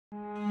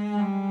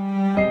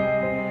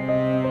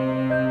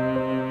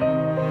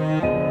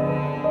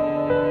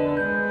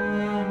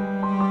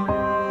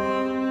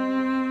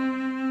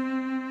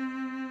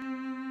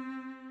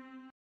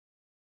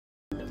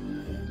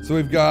So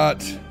we've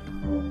got...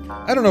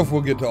 I don't know if we'll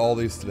get to all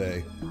these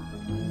today.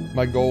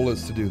 My goal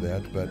is to do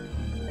that, but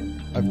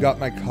I've got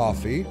my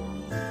coffee.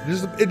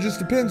 It just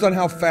depends on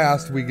how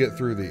fast we get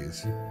through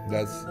these.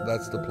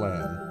 That's the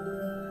plan.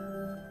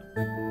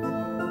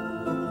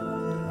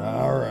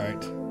 All right.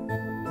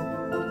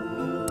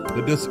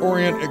 The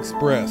Disorient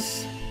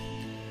Express.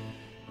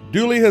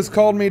 Dooley has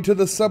called me to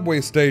the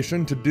subway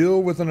station to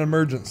deal with an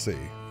emergency.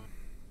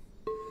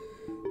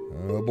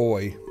 Oh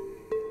boy.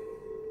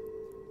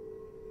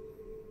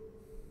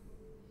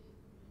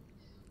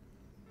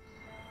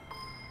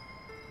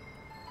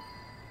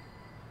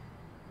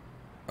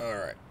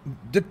 Alright.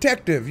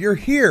 Detective, you're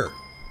here!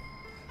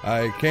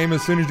 I came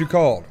as soon as you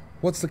called.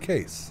 What's the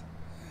case?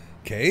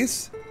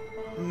 Case?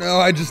 No,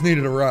 I just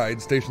needed a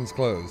ride. Station's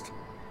closed.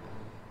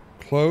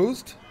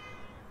 Closed?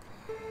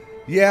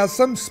 Yeah,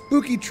 some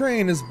spooky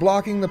train is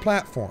blocking the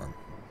platform.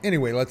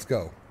 Anyway, let's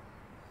go.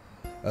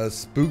 A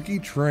spooky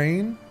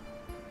train?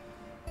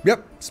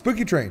 Yep,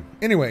 spooky train.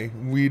 Anyway,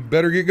 we'd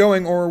better get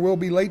going or we'll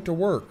be late to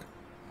work.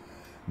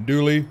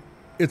 Dooley,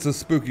 it's a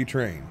spooky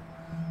train.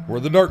 We're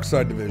the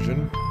Darkside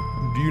division.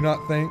 Do you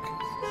not think?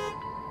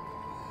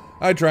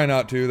 I try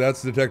not to.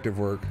 That's detective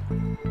work.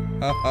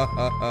 Ha ha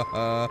ha ha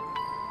ha.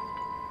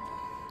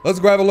 Let's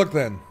go have a look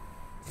then.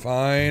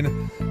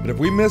 Fine. But if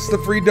we miss the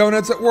free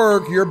donuts at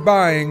work, you're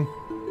buying.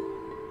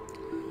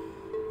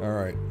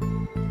 Alright.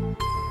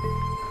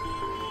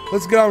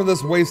 Let's get on with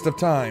this waste of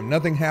time.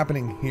 Nothing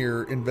happening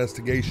here.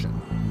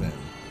 Investigation, then.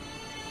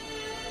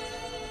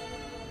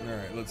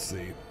 Alright, let's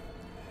see.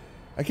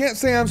 I can't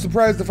say I'm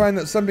surprised to find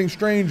that something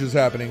strange is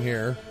happening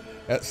here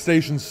at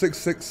Station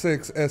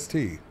 666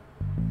 ST.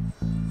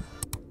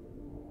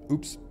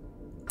 Oops.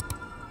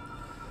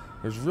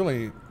 There's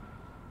really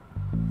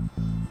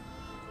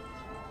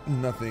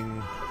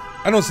nothing.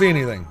 I don't see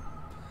anything.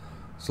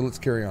 So let's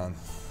carry on.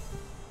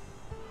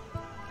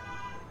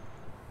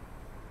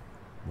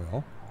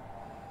 Well.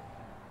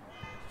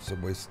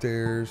 Subway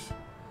stairs.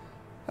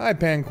 Hi,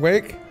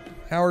 Panquake.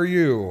 How are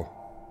you?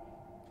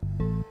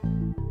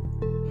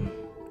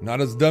 Not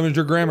as dumb as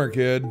your grammar,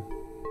 kid.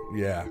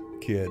 Yeah,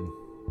 kid.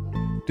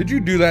 Did you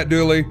do that,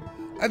 Dooley?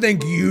 I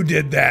think you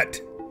did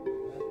that.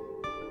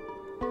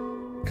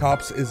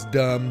 Cops is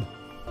dumb.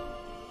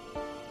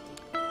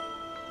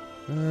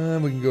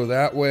 We can go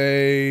that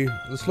way.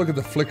 Let's look at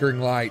the flickering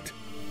light.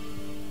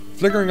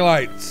 Flickering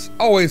lights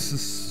always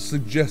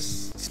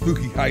suggest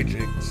spooky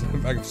hijinks.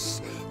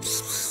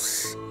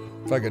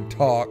 If I could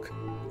talk.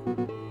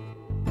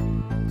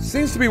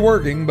 Seems to be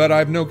working, but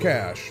I've no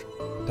cash.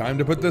 Time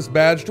to put this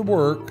badge to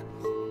work.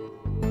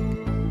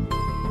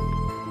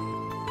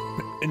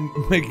 And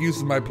make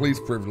use of my police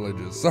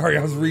privileges. Sorry,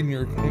 I was reading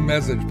your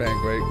message,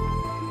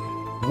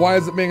 Panquake. Why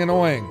is it being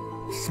annoying?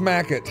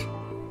 Smack it.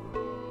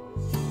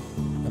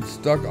 I'm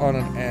stuck on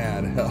an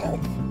ad.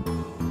 Help.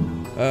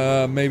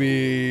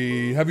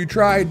 Maybe... Have you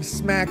tried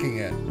smacking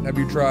it? Have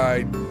you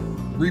tried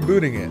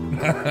rebooting it?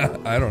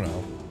 I don't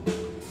know.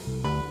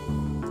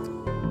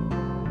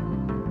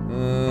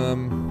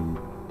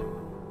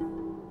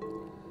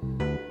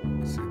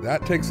 Let's see.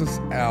 That takes us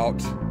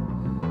out.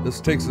 This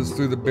takes us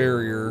through the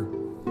barrier.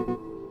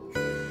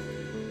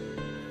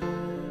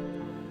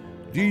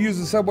 Do you use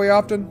the subway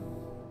often?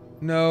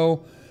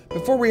 No.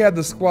 Before we had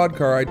the squad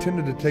car, I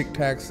tended to take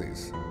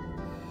taxis.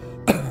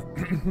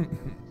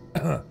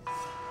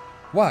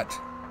 What?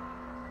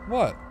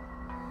 What?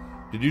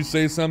 Did you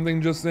say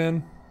something just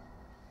then?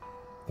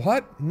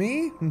 What?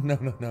 Me?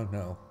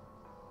 No.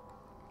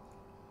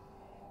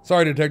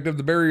 Sorry, detective.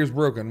 The barrier's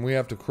broken. We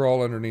have to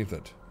crawl underneath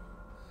it.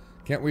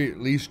 Can't we at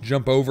least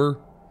jump over?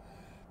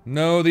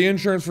 No, the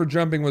insurance for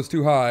jumping was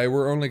too high.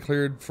 We're only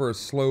cleared for a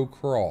slow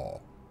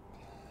crawl.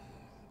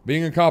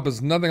 Being a cop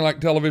is nothing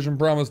like television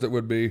promised it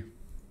would be.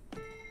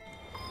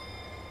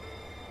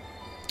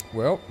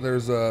 Well,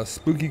 there's a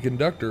spooky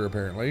conductor,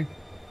 apparently.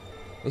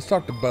 Let's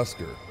talk to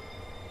Busker.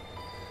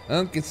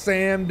 Uncle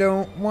Sam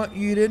don't want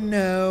you to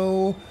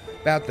know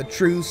about the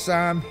truths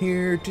I'm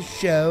here to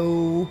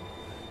show.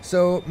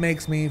 So it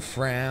makes me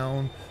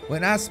frown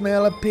when I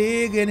smell a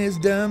pig and his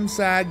dumb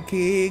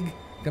sidekick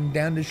come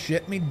down to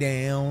shut me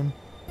down.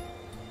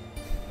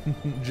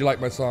 Did you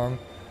like my song?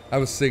 I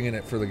was singing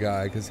it for the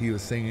guy because he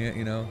was singing it,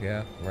 you know?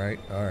 Yeah, right?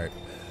 All right.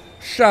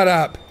 Shut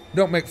up.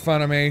 Don't make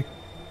fun of me.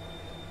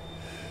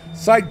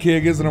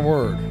 Sidekick isn't a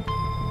word.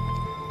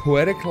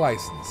 Poetic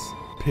license.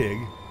 Pig.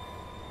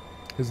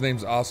 His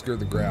name's Oscar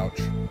the Grouch.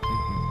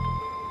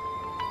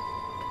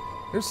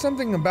 There's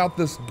something about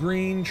this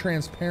green,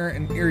 transparent,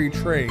 and eerie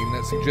train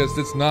that suggests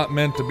it's not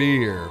meant to be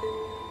here.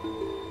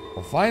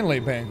 Well,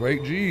 finally,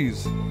 Panquake.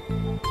 Jeez.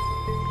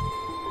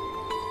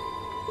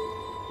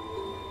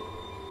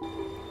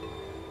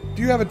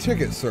 Do you have a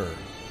ticket, sir?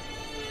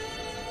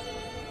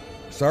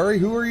 Sorry,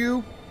 who are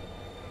you?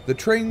 The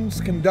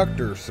train's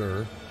conductor,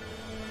 sir.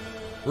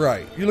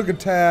 Right. You look a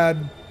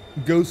tad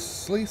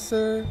ghostly,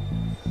 sir?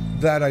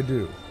 That I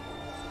do.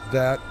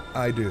 That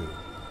I do.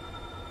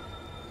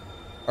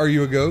 Are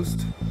you a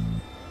ghost?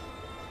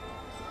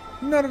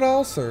 Not at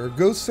all, sir.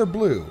 Ghosts are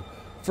blue,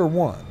 for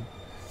one.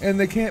 And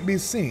they can't be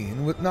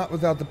seen, not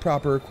without the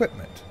proper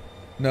equipment.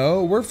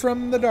 No, we're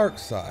from the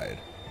Darkside.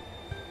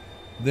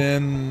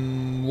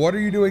 Then what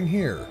are you doing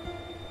here?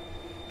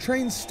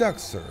 Train's stuck,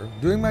 sir.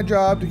 Doing my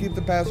job to keep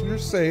the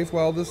passengers safe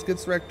while this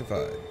gets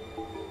rectified.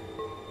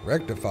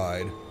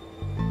 Rectified?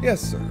 Yes,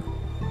 sir.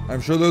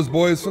 I'm sure those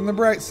boys from the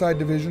Brightside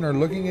division are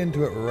looking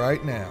into it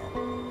right now.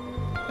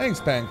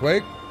 Thanks,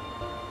 Pancake.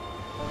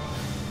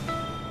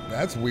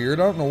 That's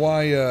weird. I don't know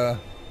why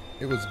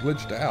it was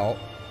glitched out.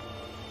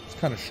 It's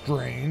kind of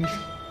strange.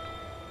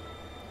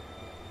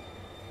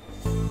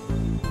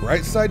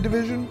 Brightside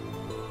division?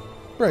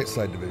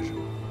 Brightside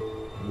division.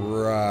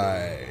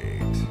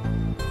 Right.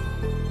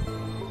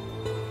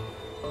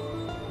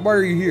 Why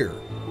are you here?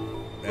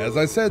 As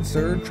I said,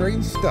 sir,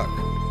 train's stuck.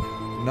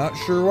 Not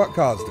sure what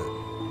caused it.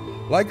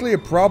 Likely a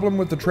problem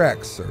with the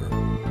tracks, sir.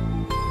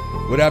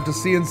 Would have to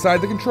see inside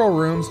the control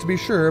rooms to be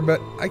sure,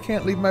 but I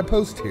can't leave my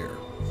post here.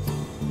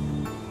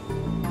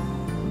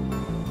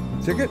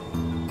 Ticket?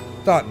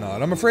 Thought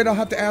not. I'm afraid I'll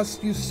have to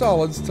ask you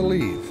solids to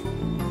leave.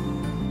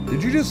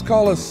 Did you just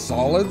call us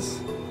solids?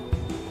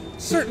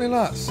 Certainly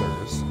not,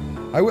 sirs.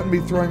 I wouldn't be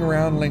throwing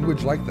around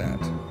language like that.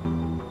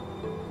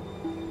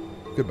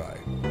 Goodbye.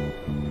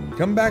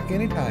 Come back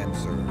anytime,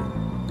 sir.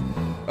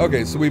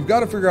 Okay, so we've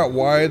got to figure out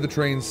why the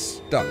train's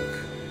stuck.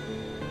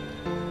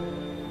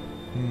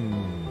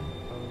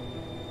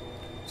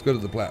 Let's go to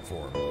the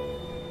platform.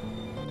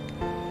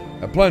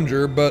 A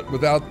plunger, but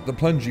without the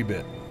plungy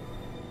bit.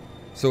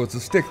 So it's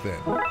a stick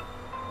then.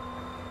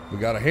 We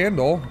got a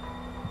handle.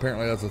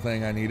 Apparently that's the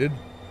thing I needed.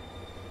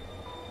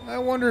 I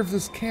wonder if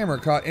this camera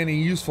caught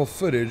any useful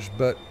footage,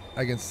 but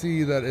I can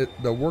see that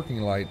the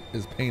working light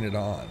is painted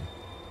on.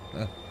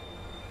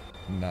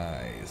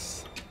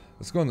 Nice.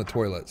 Let's go in the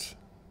toilets.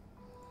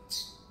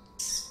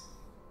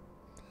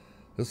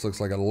 This looks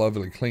like a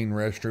lovely clean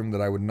restroom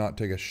that I would not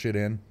take a shit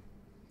in.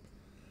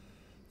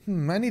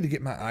 I need to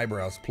get my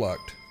eyebrows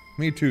plucked.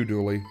 Me too,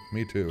 Dooley.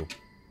 Me too.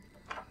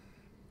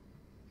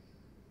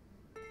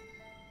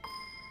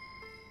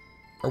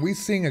 Are we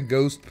seeing a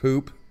ghost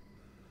poop?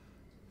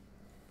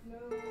 No.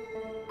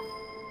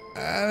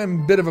 I'm in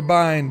a bit of a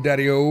bind,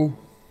 Daddy-o.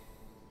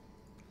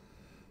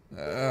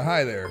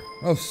 Hi there.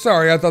 Oh,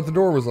 sorry, I thought the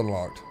door was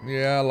unlocked.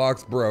 Yeah,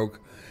 lock's broke,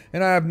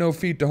 and I have no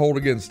feet to hold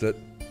against it.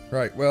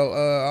 Right, well,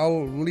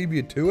 I'll leave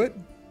you to it.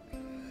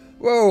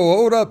 Whoa,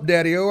 hold up,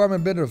 Daddy-o. I'm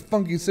in a bit of a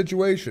funky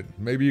situation.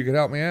 Maybe you could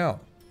help me out.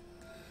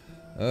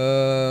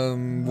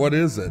 What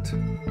is it?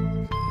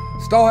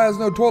 Stall has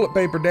no toilet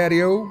paper,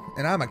 Daddy-o,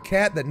 and I'm a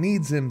cat that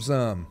needs him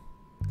some.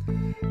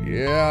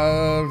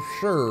 Yeah,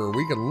 sure,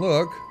 we can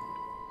look.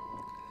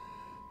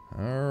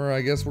 Alright,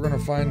 I guess we're gonna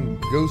find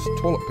ghost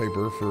toilet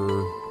paper for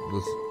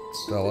this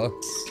fella.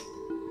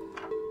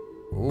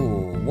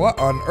 Ooh, what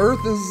on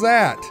earth is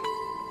that?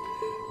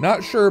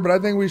 Not sure, but I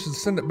think we should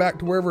send it back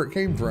to wherever it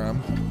came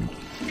from.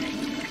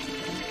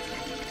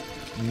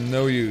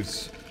 No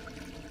use.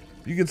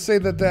 You could say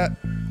that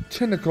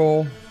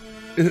tentacle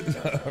is,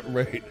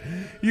 right.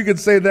 You could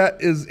say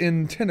that is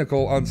in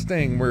tentacle on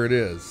staying where it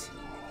is.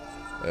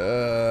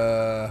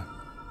 I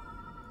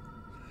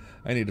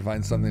need to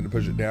find something to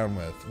push it down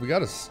with. We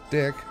got a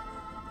stick.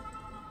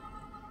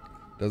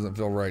 Doesn't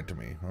feel right to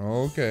me.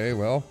 Okay,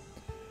 well.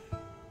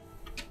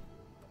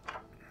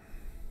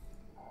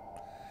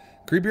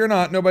 Creepy or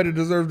not, nobody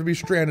deserves to be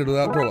stranded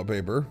without toilet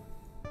paper.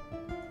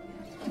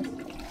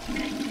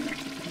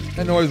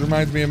 That noise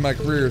reminds me of my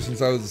career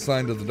since I was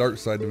assigned to the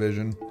Darkside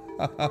division.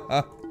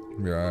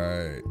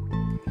 Right.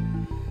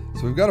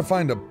 So we've got to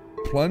find a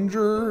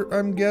plunger,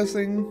 I'm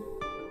guessing.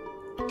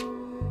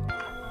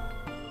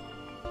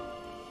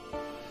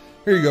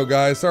 Here you go,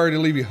 guys. Sorry to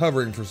leave you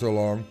hovering for so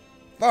long.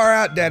 Far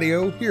out,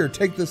 Daddy-o. Here,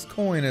 take this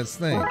coin as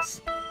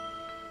thanks.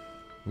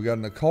 We got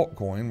an occult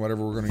coin,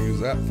 whatever we're going to use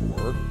that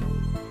for.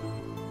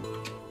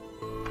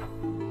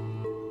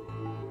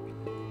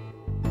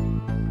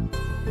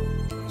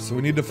 So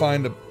we need to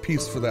find a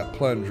piece for that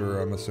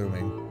plunger, I'm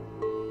assuming.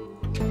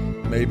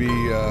 Maybe,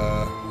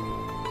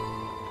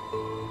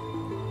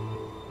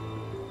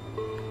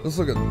 let's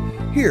look at...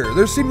 Here,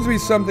 there seems to be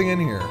something in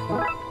here.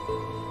 I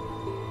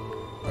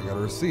got a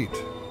receipt.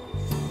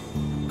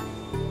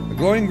 A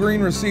glowing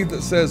green receipt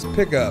that says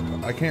pick up.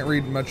 I can't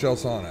read much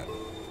else on it.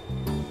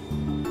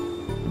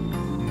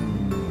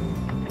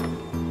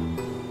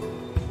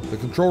 The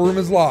control room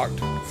is locked,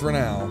 for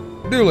now.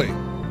 Dooley!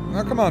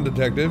 Now come on,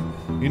 detective.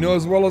 You know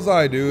as well as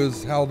I do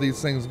is how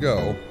these things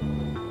go.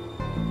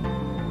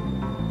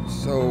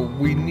 So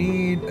we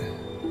need...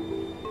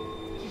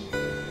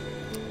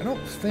 I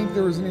don't think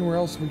there was anywhere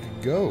else we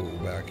could go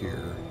back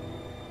here.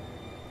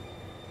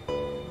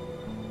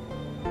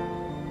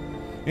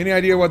 Any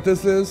idea what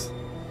this is?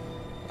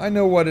 I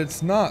know what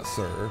it's not,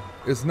 sir.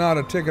 It's not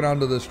a ticket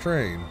onto this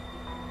train.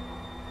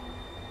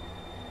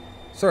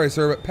 Sorry,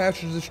 sir, but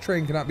passage of this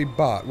train cannot be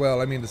bought.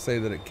 Well, I mean to say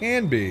that it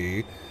can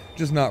be,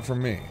 just not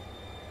from me.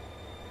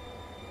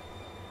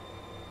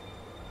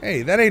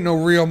 Hey, that ain't no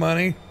real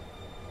money.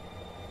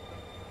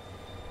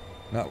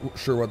 Not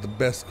sure what the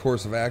best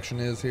course of action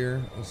is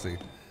here. Let's see.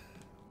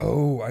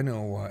 Oh, I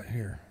know what.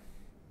 Here.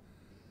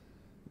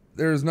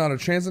 There is not a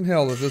chance in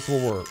hell that this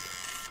will work.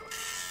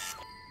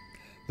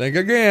 Think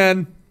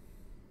again.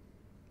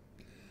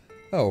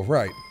 Oh,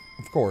 right.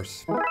 Of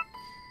course.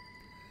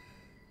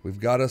 We've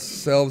got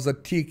ourselves a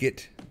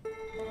ticket.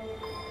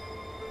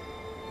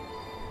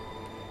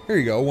 Here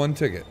you go, 1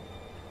 ticket.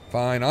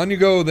 Fine, on you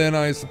go then,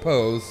 I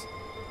suppose.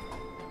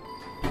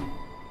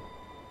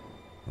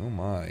 Oh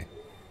my.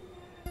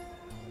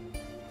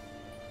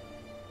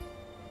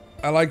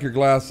 I like your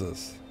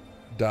glasses.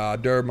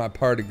 They're my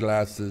party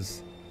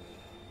glasses.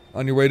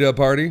 On your way to a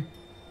party?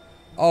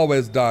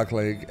 Always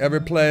darkly. Every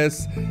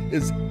place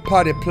is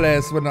party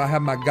place when I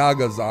have my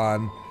goggles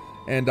on.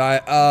 And I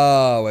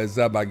always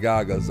have my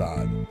goggles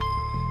on.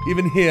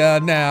 Even here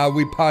now,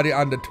 we party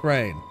on the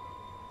train.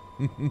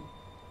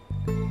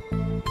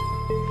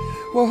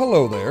 Well,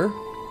 hello there.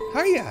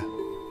 Hiya.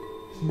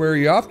 Where are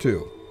you off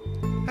to?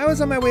 I was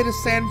on my way to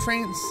San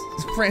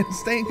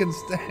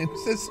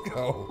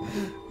Francisco.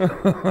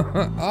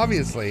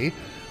 Obviously.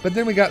 But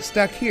then we got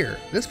stuck here.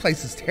 This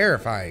place is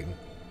terrifying.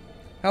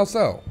 How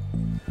so?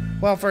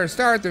 Well, for a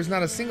start, there's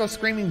not a single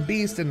screaming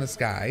beast in the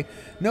sky.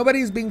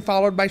 Nobody's being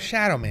followed by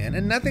Shadow Man,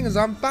 and nothing is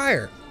on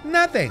fire.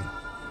 Nothing.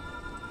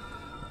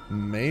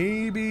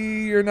 Maybe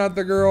you're not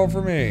the girl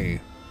for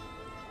me.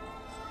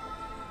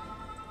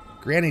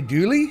 Granny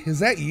Dooley? Is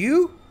that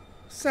you?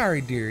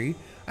 Sorry, dearie.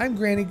 I'm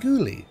Granny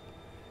Gooley.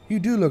 You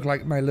do look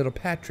like my little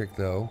Patrick,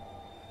 though.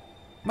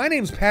 My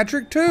name's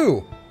Patrick,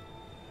 too.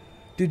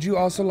 Did you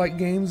also like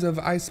games of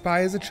I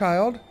Spy as a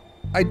child?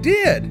 I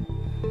did.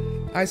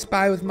 I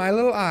spy with my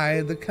little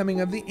eye the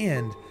coming of the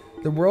end.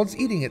 The world's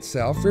eating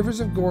itself, rivers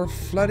of gore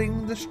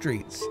flooding the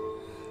streets.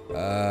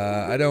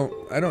 I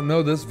don't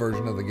know this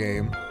version of the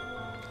game.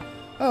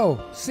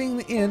 Oh, seeing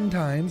the end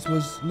times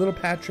was little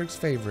Patrick's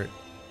favorite.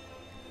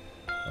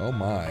 Oh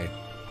my.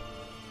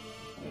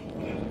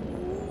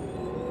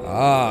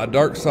 Ah,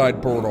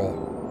 Darkside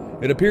portal.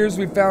 It appears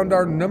we found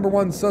our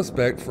 #1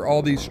 suspect for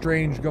all these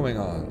strange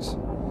going-ons.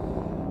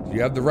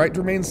 You have the right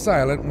to remain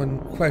silent when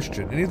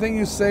questioned. Anything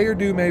you say or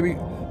do maybe...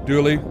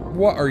 Dooley,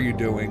 what are you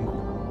doing?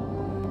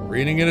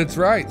 Reading in its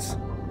rights.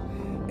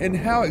 And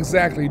how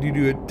exactly do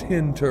you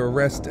intend to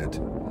arrest it?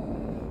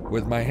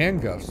 With my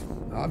handcuffs,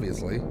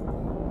 obviously.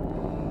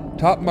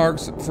 Top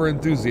marks for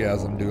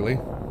enthusiasm, Dooley.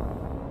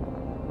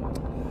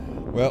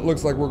 Well, it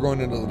looks like we're going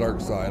into the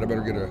dark side. I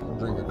better get a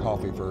drink of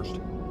coffee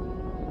first.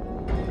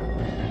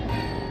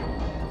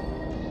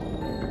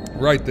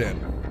 Right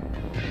then.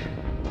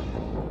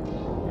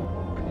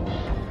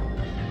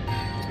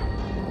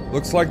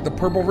 Looks like the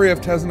Purple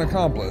Rift has an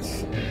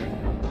accomplice.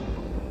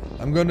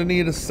 I'm going to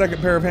need a second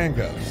pair of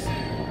handcuffs.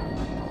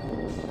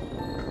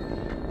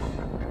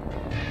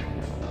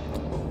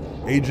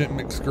 Agent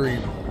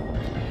McScream.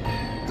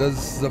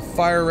 Does the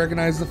fire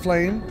recognize the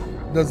flame?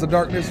 Does the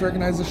darkness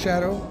recognize the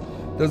shadow?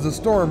 Does the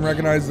storm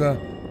recognize the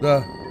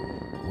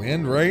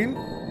wind, rain?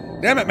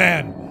 Damn it,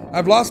 man!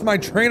 I've lost my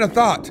train of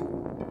thought.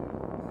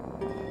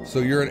 So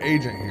you're an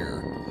agent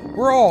here.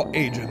 We're all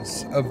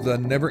agents of the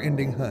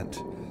never-ending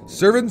hunt.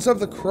 Servants of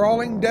the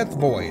crawling death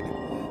void.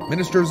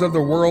 Ministers of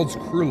the world's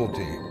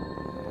cruelty.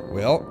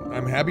 Well,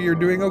 I'm happy you're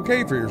doing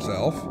okay for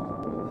yourself.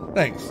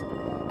 Thanks.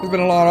 It's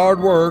been a lot of hard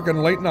work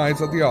and late nights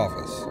at the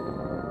office.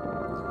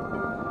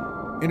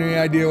 Any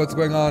idea what's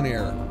going on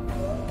here?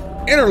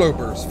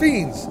 Interlopers,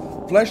 fiends,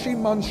 fleshy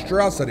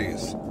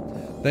monstrosities.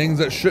 Things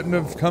that shouldn't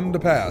have come to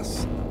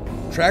pass.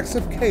 Tracks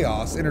of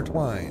chaos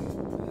intertwined.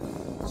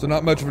 So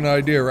not much of an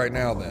idea right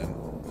now then.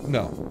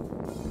 No.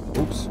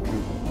 Oops.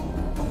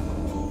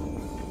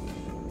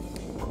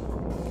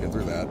 Get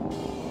through that.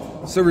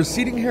 So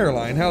receding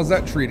hairline, how's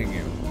that treating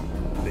you?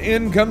 The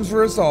end comes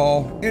for us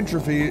all.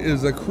 Entropy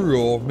is a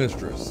cruel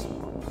mistress.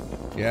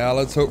 Yeah,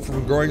 let's hope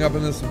from growing up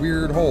in this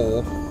weird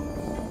hole.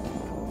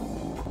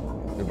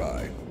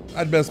 Goodbye.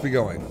 I'd best be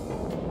going.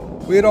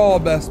 We'd all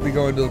best be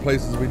going to the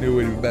places we knew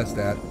we'd be best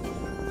at.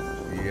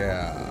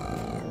 Yeah.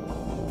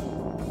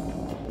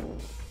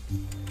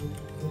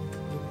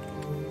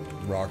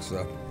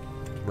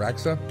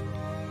 Raxa?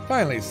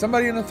 Finally,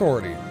 somebody in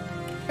authority.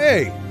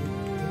 Hey!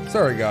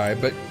 Sorry, guy,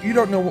 but you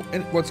don't know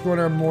what's going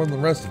on more than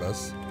the rest of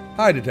us.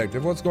 Hi,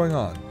 detective, what's going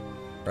on?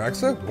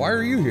 Raxa, why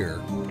are you here?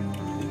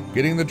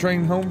 Getting the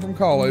train home from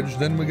college,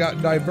 then we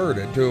got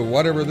diverted to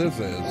whatever this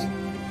is.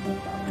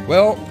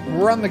 Well,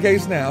 we're on the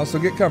case now, so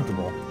get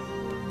comfortable.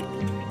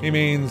 He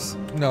means,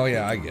 no,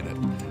 yeah, I get it.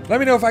 Let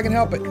me know if I can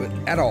help it, but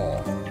at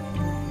all.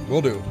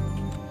 Will do.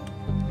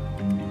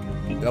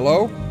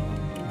 Hello?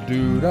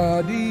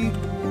 Doo-da-dee.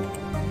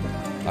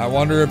 I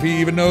wonder if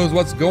he even knows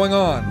what's going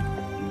on.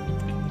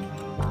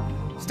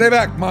 Stay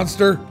back,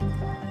 monster.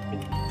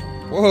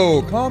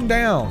 Whoa, calm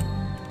down.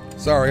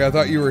 Sorry, I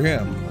thought you were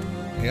him.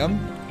 Him?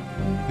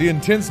 The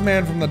intense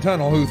man from the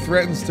tunnel who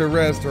threatens to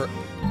arrest or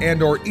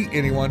eat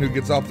anyone who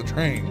gets off the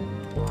train.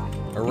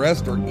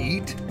 Arrest or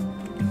eat?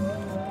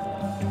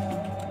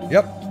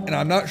 Yep, and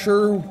I'm not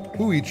sure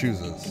who he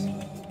chooses.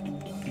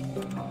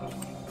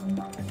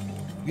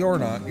 You're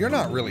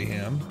not really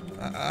him.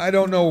 I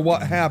don't know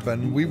what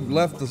happened. We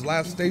left this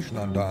last station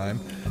on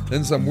time.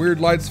 Then some weird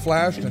lights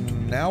flashed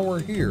and now we're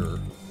here.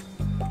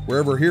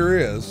 Wherever here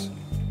is.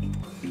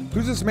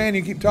 Who's this man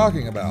you keep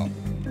talking about?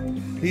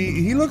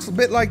 He looks a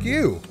bit like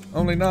you,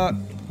 only not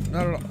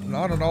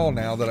at all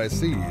now that I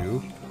see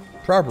you,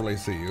 properly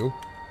see you.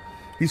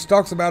 He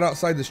stalks about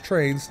outside this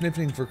train,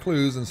 sniffing for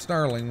clues and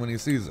snarling when he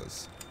sees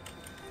us.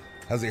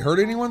 Has he hurt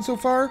anyone so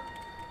far?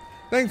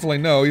 Thankfully,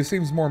 no. He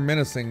seems more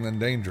menacing than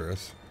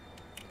dangerous.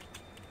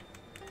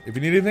 If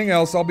you need anything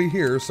else, I'll be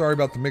here. Sorry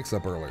about the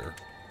mix-up earlier.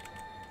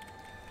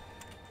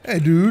 Hey,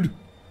 dude.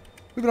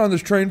 We've been on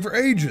this train for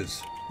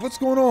ages. What's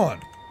going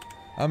on?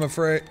 I'm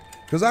afraid...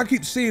 Because I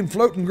keep seeing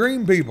floating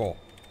green people.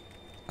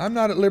 I'm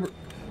not at liberty...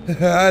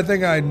 I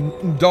think I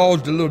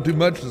indulged a little too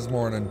much this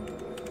morning.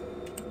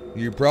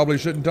 You probably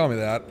shouldn't tell me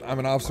that. I'm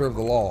an officer of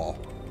the law.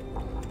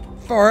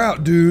 Far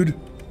out, dude.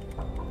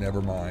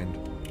 Never mind.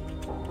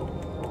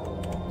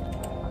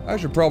 I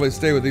should probably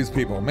stay with these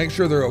people. Make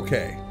sure they're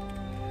okay.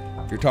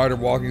 You're tired of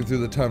walking through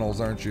the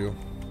tunnels, aren't you?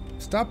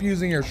 Stop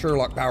using your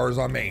Sherlock powers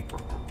on me.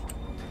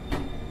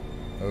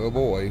 Oh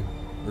boy.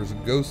 There's a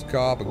ghost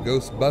cop, a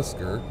ghost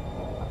busker.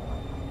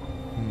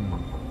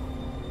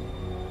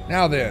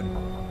 Now then.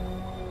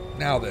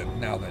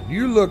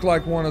 You look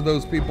like one of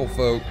those people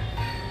folk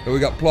that we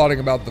got plotting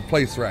about the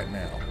place right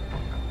now.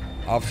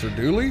 Officer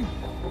Dooley?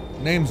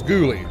 Name's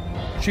Gooley,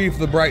 Chief of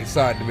the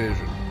Brightside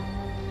Division.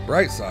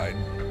 Brightside?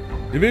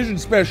 Division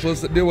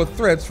specialists that deal with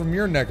threats from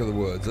your neck of the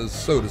woods, as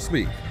so to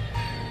speak.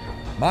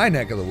 My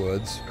neck of the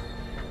woods?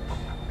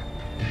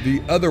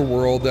 The other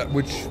world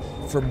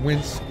from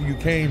whence you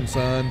came,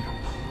 son.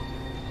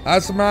 I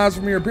surmise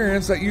from your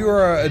appearance that you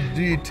are a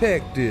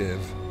detective,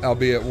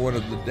 albeit one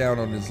of the down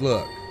on his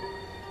luck.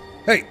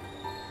 Hey,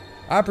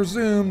 I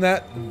presume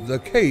that the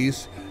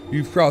case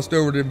you've crossed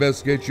over to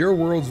investigate your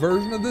world's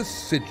version of this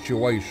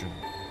situation.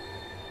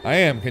 I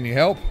am. Can you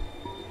help?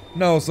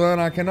 No, son,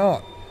 I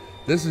cannot.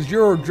 This is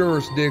your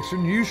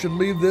jurisdiction. You should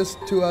leave this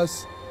to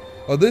us.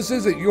 Oh, this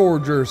isn't your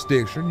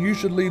jurisdiction. You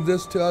should leave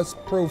this to us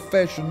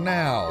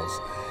professionals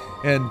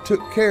and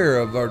took care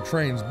of our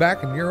trains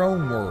back in your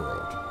own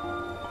world.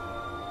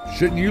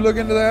 Shouldn't you look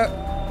into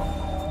that?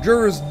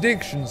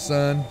 Jurisdiction,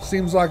 son,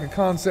 seems like a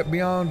concept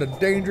beyond a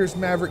dangerous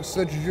maverick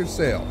such as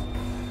yourself.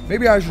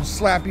 Maybe I should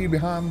slap you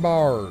behind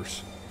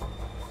bars.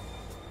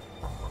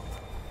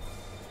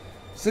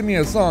 Sing me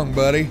a song,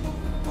 buddy.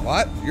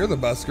 What? You're the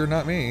busker,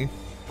 not me.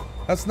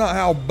 That's not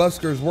how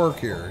buskers work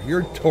here.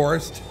 You're a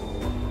tourist.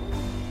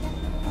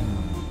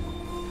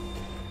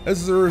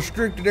 This is a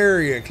restricted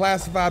area,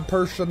 classified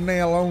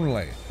personnel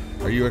only.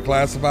 Are you a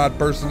classified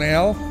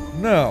personnel?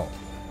 No.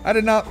 I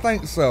did not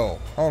think so,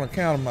 on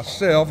account of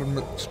myself and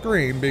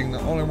McScream being the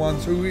only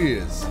ones who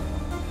is.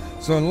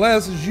 So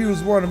unless it's you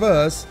as one of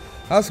us,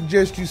 I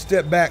suggest you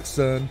step back,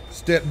 son.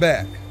 Step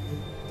back.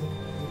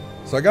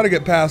 So I gotta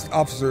get past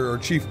Officer or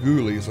Chief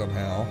Gooley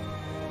somehow.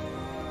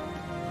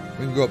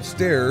 We can go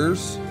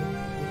upstairs.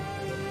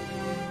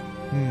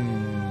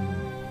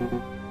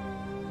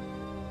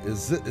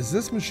 Is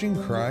this machine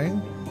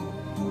crying?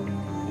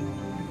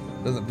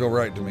 Doesn't feel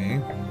right to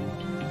me.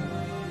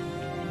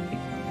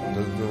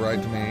 Doesn't feel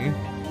right to me.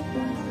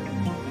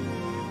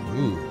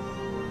 Ooh.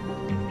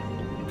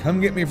 Come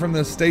get me from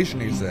this station,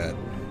 he said.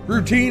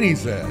 Routine, he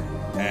said.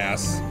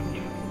 Ass.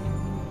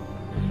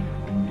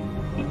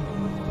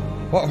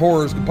 What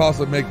horrors could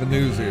possibly make the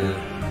news here?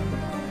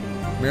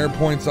 Mayor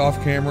points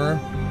off camera.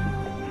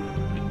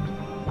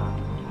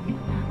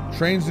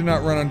 Trains do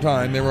not run on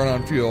time, they run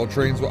on fuel.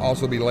 Trains will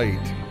also be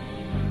late.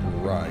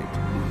 Right.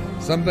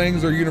 Some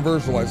things are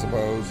universal, I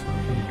suppose.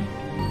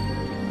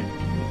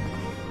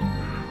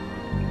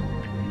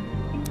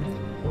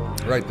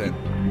 Right then.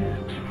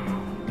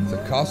 It's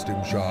a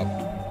costume shop.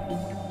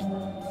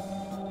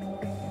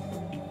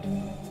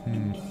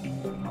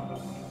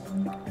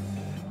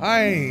 I,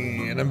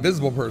 an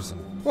invisible person.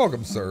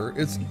 Welcome, sir.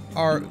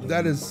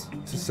 That is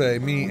to say,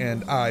 me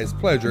and I's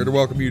pleasure to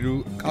welcome you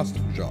to a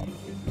costume shop.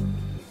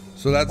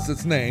 So that's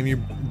its name. Your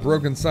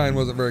broken sign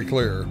wasn't very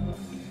clear.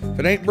 If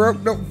it ain't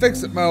broke, don't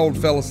fix it, my old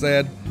fella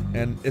said.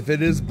 And if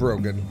it is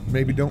broken,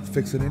 maybe don't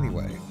fix it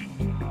anyway.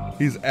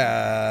 He'd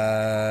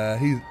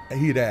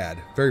add.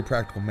 Very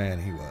practical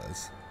man he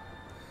was.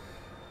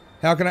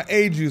 How can I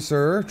aid you,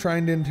 sir?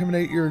 Trying to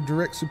intimidate your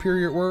direct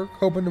superior at work?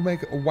 Hoping to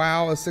make a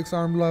wow a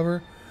six-armed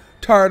lover?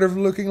 Tired of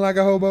looking like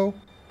a hobo?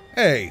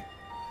 Hey,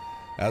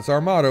 that's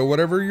our motto.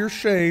 Whatever your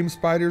shame,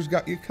 Spider's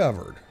got you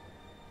covered.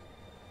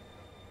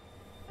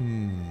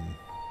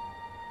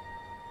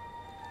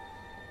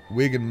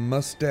 Wig and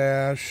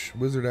mustache,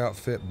 wizard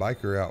outfit,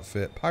 biker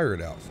outfit,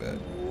 pirate outfit.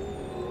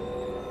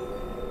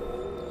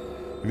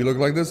 If you look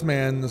like this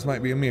man, this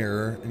might be a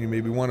mirror, and you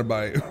may be wanted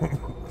by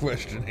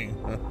questioning.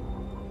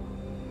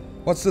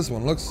 What's this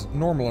one? Looks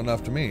normal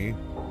enough to me.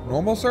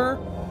 Normal, sir?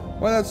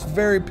 Why, that's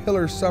very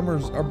pillar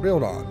summers are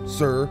built on,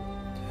 sir.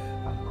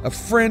 A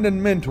friend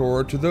and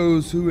mentor to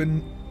those who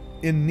in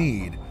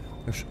need.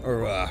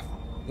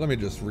 Let me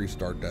just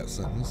restart that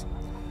sentence.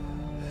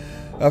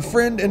 A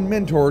friend and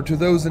mentor to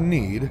those in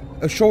need,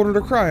 a shoulder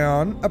to cry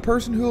on, a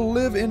person who will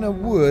live in a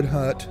wood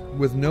hut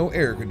with no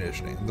air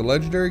conditioning. The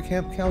legendary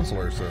camp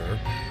counselor, sir.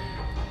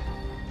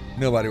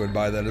 Nobody would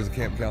buy that as a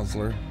camp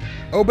counselor.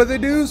 Oh, but they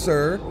do,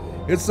 sir.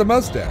 It's the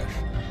mustache.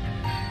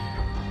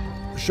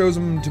 shows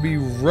him to be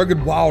rugged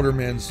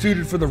wildermen,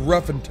 suited for the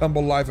rough and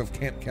tumble life of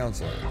camp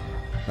counselor.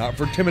 Not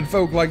for timid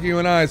folk like you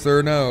and I,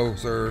 sir. No,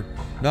 sir.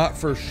 Not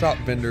for shop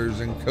vendors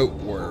and coat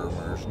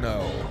warmers.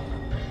 No.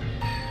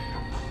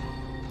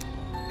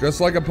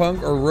 Dressed like a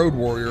punk or road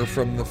warrior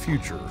from the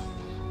future.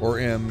 Or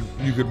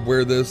you could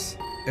wear this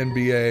and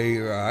be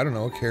I don't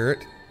know, a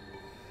carrot.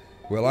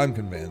 Well, I'm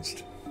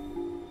convinced.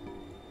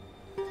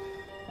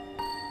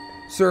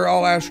 Sir,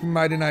 I'll ask you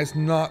mighty nice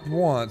not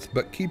once,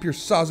 but keep your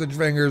sausage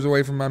fingers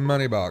away from my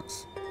money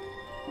box.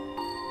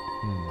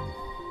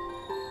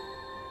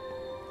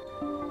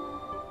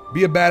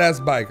 Be a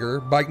badass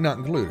biker, bike not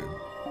included.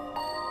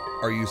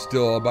 Are you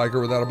still a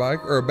biker without a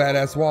bike, or a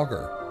badass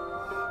walker?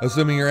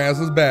 Assuming your ass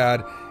is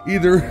bad,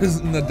 either is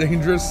in the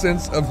dangerous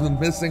sense of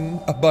missing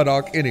a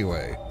buttock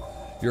anyway.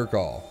 Your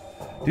call.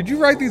 Did you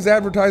write these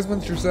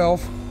advertisements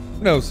yourself?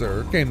 No,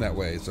 sir. Came that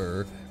way,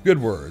 sir. Good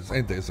words,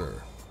 ain't they,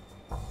 sir?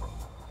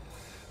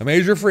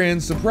 Amaze your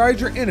friends,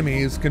 surprise your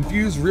enemies,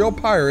 confuse real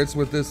pirates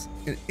with this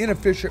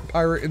inefficient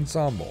pirate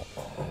ensemble.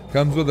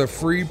 Comes with a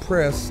free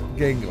press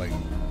gangling.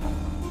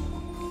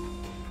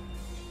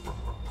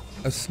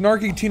 A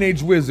snarky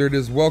teenage wizard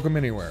is welcome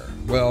anywhere.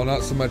 Well,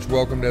 not so much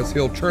welcomed as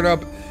he'll turn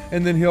up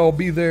and then he'll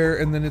be there,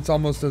 and then it's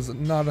almost as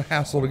not a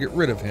hassle to get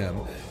rid of him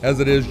as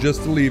it is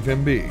just to leave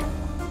him be.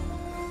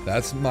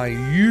 That's my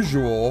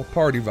usual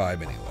party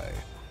vibe anyway.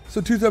 So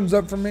 2 thumbs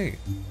up from me.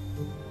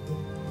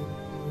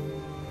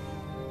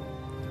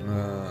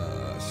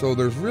 So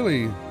there's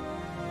really,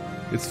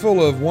 it's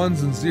full of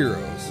 1s and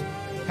 0s.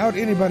 How'd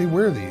anybody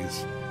wear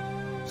these?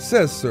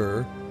 Says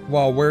sir,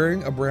 while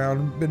wearing a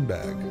brown bin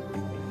bag.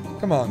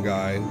 Come on,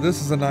 guy,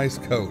 this is a nice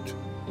coat.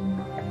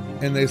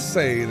 And they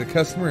say the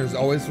customer is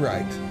always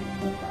right.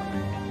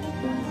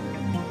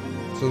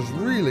 So it's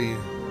really,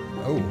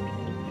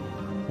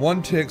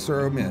 1 ticks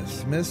or a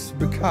miss. Miss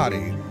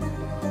Bicatti,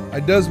 I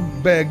does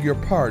beg your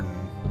pardon.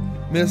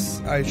 Miss,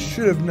 I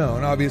should have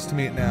known. Obvious to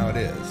me now it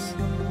is.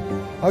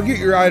 I'll get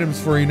your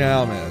items for you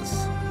now, miss.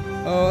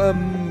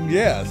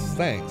 Yes,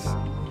 thanks.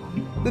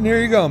 Then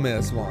here you go,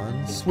 miss.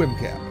 1 swim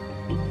cap.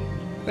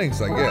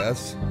 Thanks, I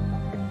guess.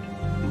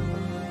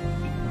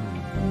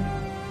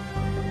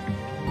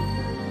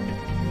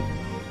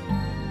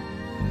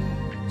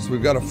 So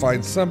we've got to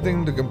find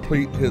something to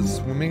complete his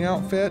swimming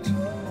outfit.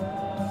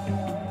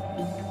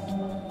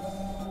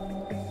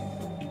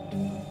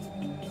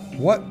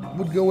 What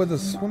would go with a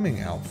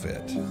swimming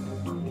outfit?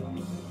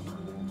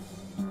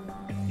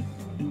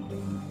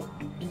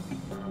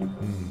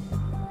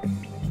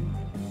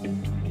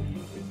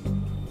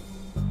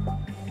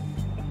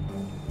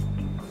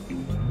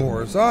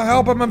 Boris, oh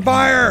help, I'm on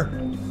fire!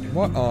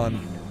 What on?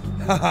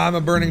 Haha, I'm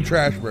a burning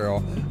trash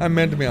barrel. I'm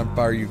meant to be on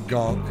fire, you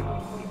gonk.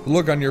 The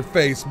look on your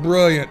face,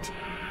 brilliant.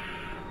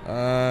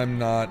 I'm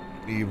not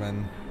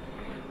even.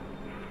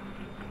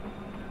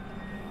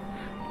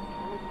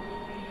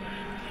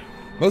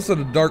 Most of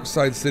the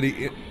Darkside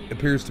city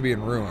appears to be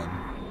in ruin.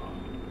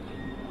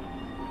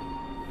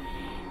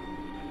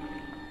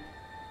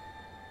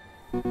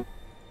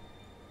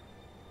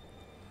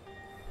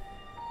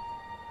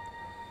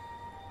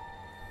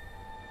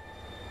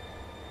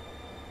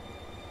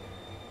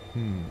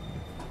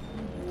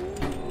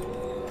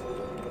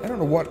 I don't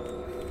know what.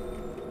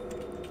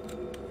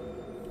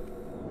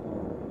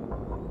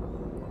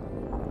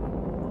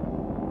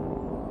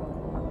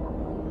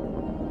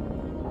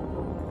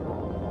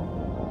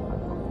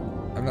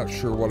 I'm not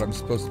sure what I'm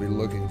supposed to be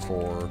looking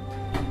for.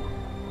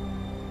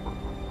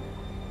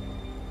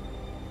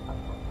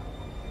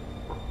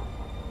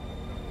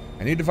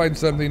 I need to find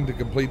something to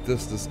complete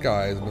this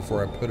disguise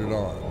before I put it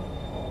on.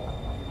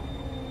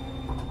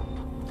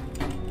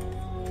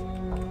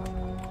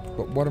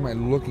 But what am I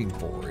looking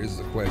for is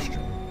the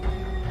question.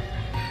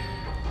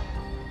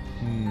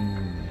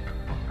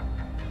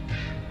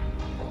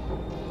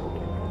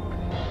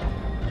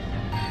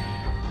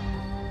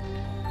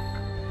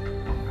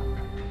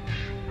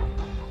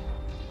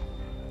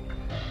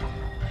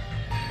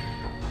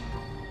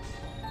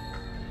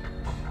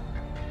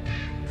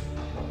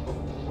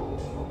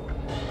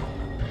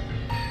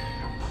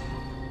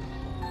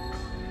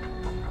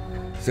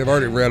 See, I've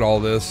already read all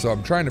this, so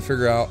I'm trying to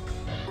figure out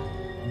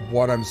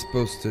what I'm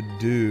supposed to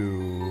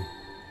do.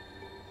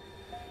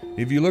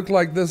 If you look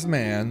like this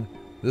man,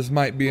 this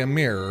might be a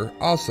mirror.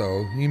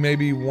 Also, he may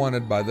be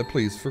wanted by the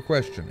police for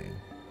questioning.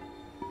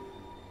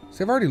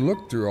 See, I've already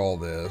looked through all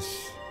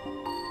this.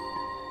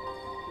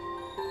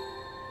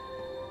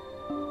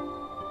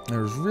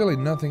 There's really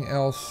nothing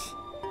else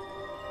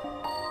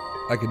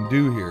I can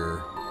do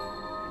here.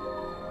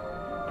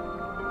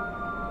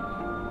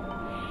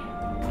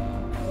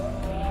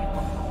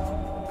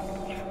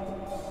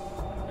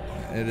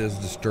 It is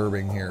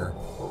disturbing here.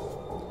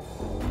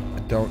 I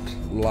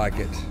don't like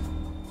it.